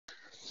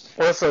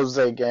What's up,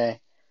 Zay Gang?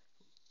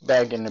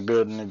 Back in the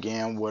building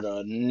again with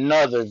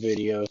another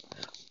video.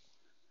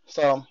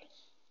 So,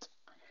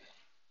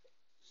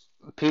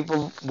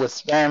 people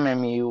was spamming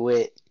me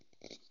with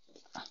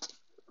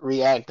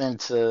reacting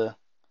to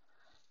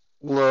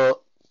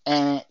Lil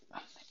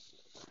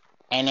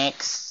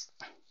Annex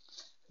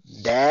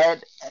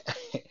Dad.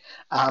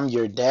 I'm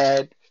your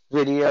dad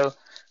video.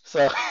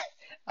 So,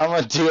 I'm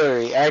gonna do a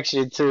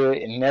reaction to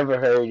it and never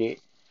heard it.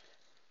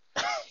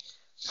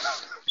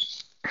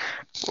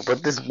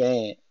 But this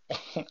man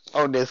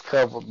on this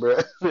cover, bro,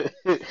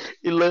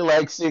 he look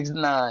like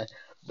 6'9",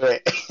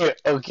 but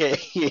okay.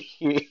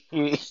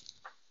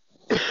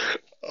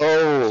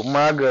 Oh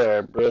my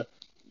god, bro.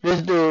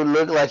 This dude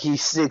look like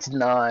he's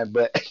 6'9",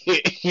 but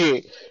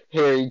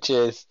hairy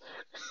chest.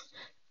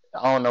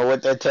 I don't know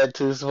what that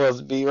tattoo's supposed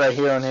to be right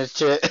here on his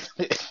chest.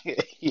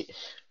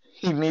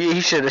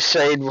 He should have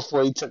shaved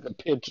before he took a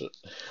picture.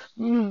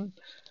 Mm,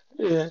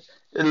 yeah,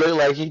 it looked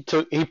like he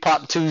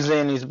popped two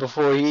zennies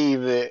before he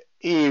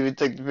even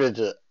took the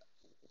picture.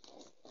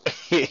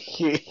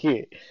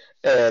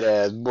 That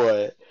ass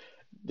boy,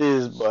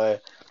 this boy,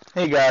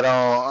 he got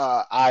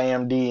on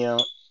IMDb,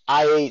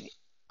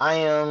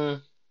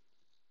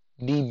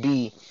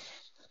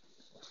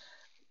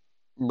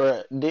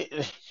 but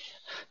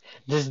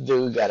this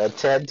dude got a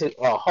tattoo,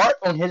 a heart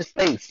on his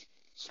face.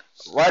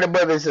 Right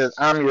above it says,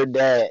 "I'm your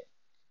dad."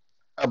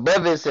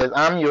 Above it says,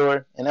 "I'm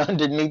your," and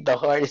underneath the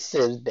heart it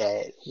says,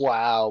 "Dad."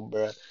 Wow,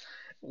 bro.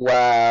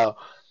 Wow.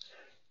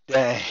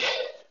 Dang.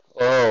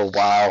 Oh,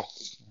 wow.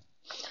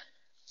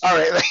 All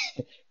right,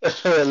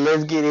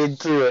 let's get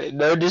into it.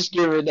 No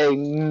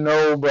discriminating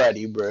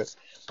nobody, bro.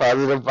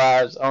 Positive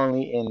vibes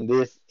only in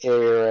this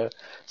era.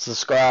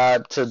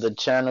 Subscribe to the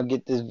channel.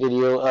 Get this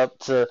video up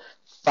to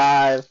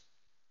five.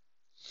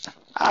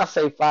 I'll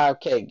say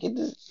 5K.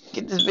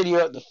 Get this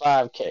video up to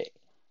 5K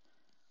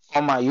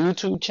on my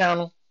YouTube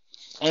channel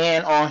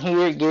and on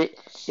here. Get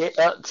it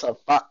up to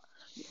five.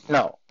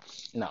 No,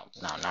 no.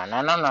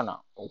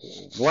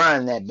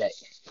 Run that back.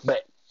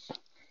 But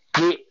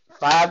get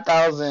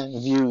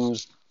 5,000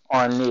 views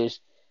on this.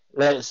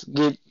 Let's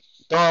get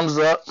thumbs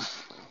up.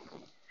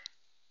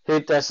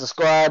 Hit that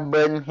subscribe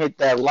button. Hit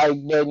that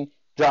like button.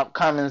 Drop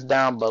comments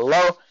down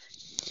below.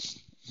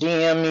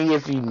 DM me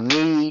if you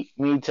need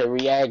me to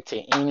react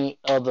to any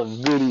other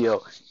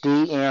video.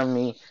 DM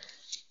me,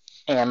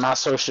 and my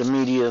social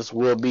medias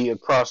will be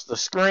across the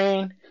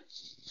screen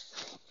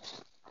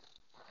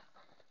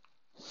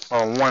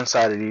on one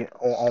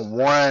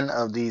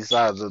of these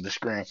sides of the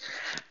screen.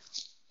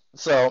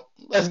 So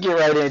let's get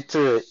right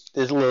into it.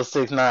 This little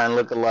 6'9"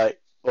 lookalike,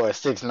 or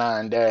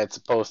 6'9" dad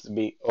supposed to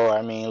be, or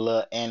I mean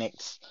little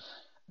annex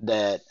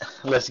dad.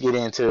 Let's get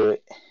into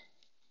it.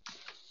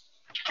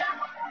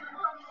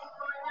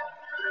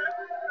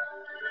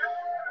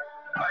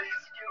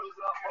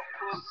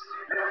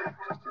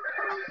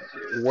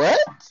 What?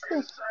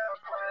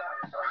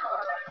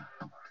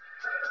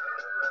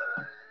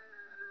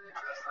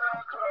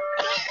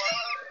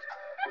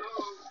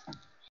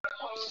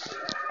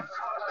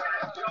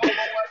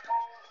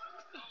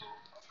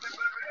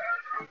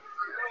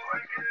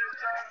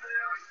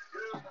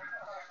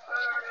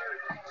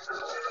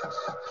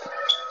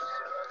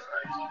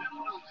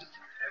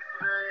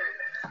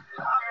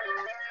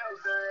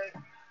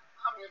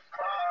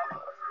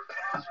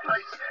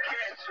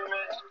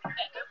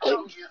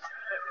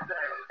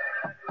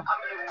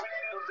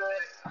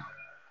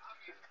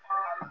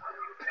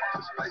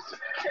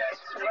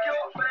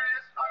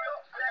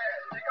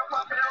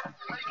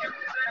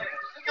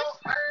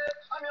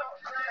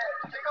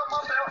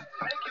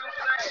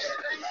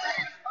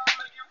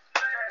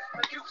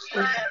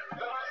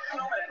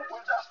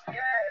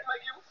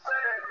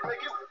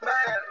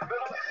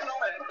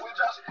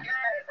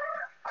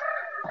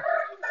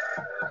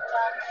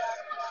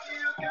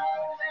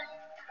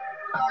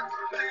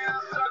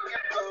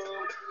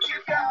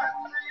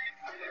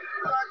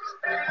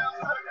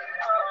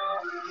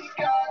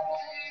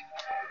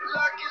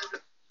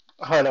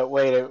 Hold up,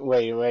 wait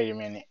a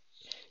minute.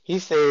 He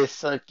said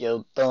suck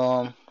your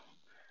thumb.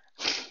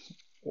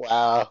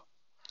 Wow.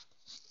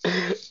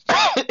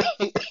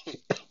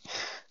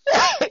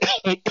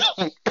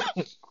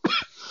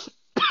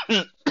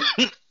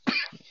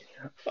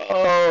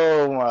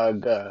 Oh my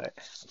god.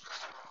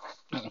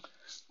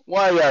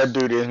 Why y'all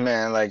do this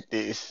man like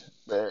this?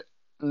 But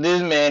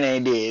this man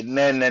ain't did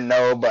nothing to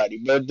nobody.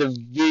 But the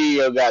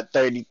video got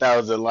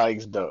 30,000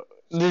 likes though.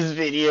 This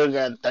video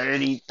got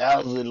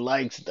 30,000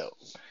 likes though.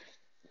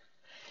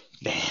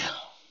 Damn.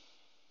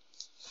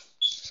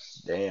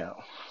 Damn.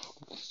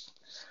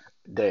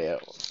 Damn.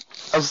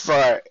 I'm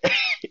sorry.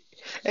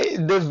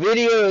 The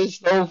video is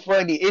so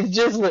funny. It's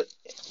just look.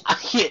 I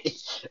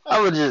can't.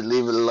 I would just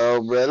leave it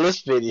alone, bro.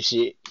 Let's finish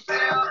it.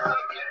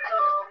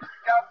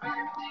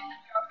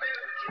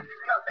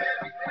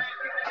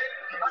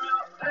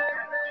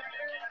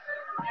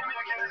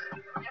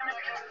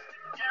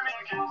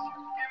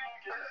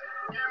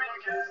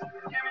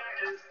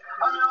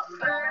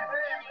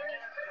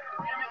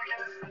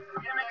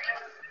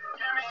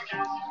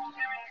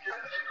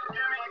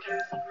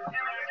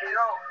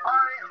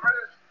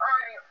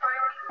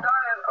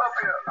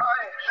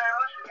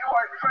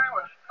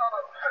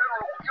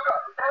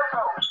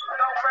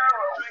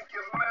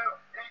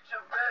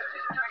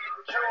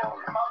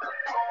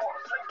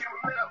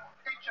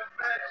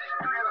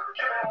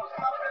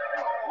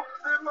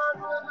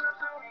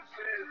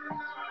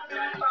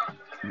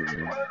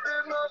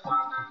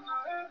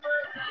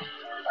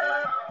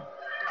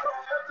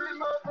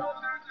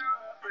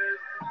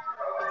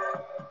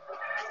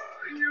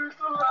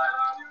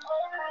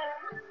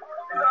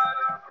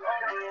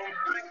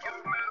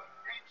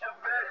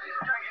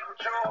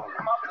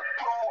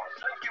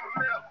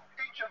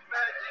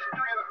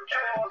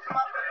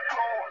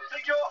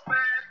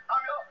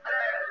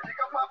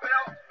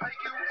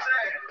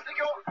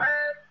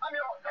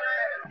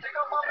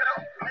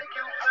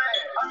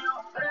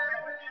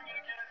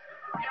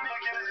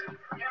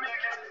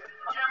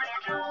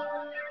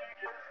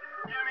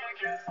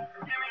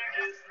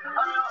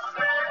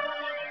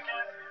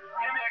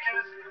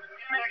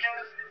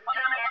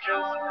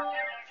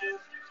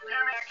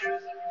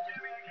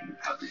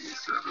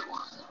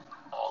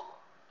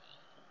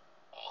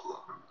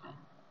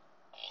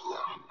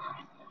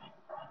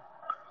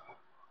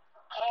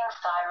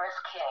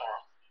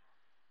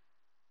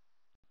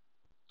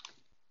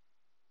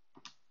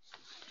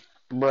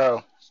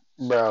 Bro,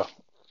 bro,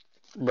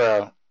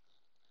 bro.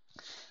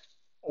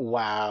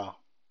 Wow.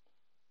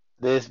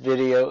 This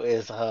video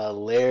is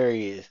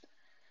hilarious.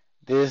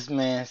 This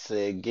man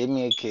said, "Give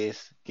me a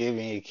kiss, give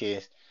me a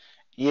kiss."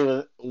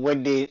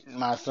 What did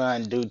my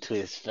son do to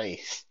his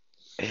face?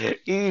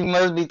 He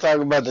must be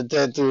talking about the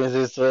tattoos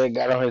his son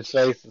got on his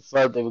face or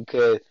something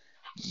because,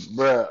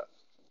 bro,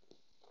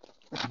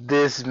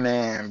 this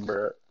man,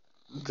 bro.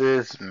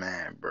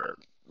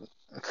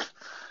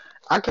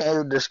 I can't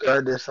even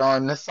describe this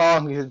song. This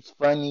song is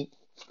funny.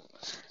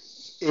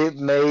 It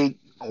made,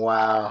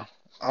 wow.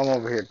 I'm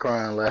over here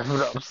crying laughing.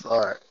 I'm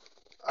sorry.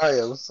 I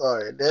am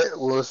sorry. That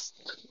was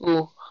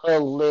too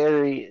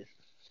hilarious.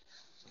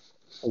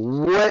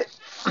 What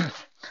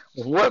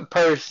what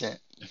person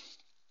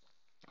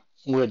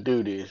would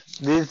do this?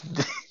 This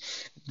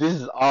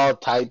is all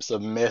types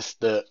of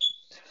messed up.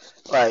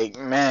 Like,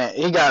 man,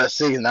 he got a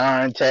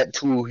 6ix9ine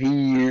tattoo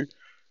here.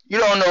 You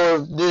don't know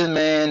if this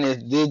man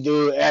is this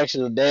dude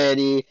actual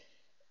daddy.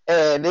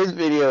 And this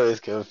video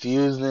is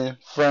confusing,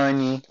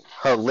 funny,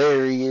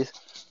 hilarious,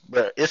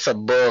 but it's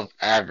above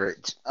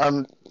average.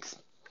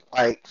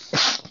 Like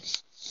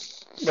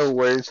no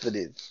words for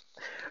this.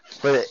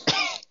 But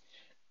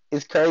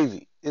it's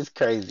crazy. It's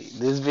crazy.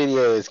 This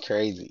video is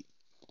crazy.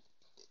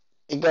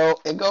 It go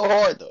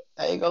hard though.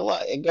 I ain't gonna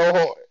lie. It go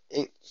hard.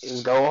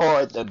 It go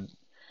hard.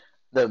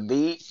 The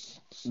beat,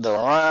 the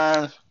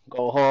rhymes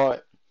go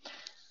hard.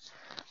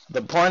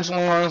 The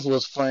punchlines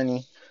was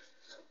funny.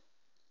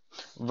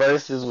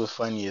 Verses was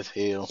funny as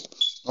hell.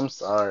 I'm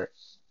sorry.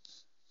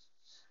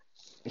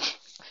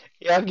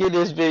 Y'all give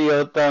this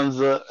video a thumbs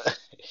up.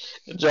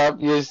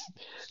 drop your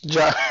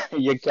drop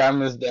your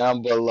comments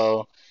down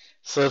below.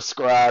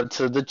 Subscribe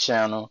to the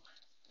channel.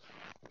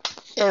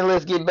 And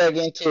let's get back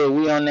into it.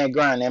 We on that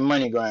grind, that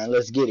money grind.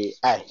 Let's get it.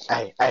 Aye,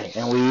 aye, aye.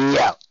 And we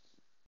out.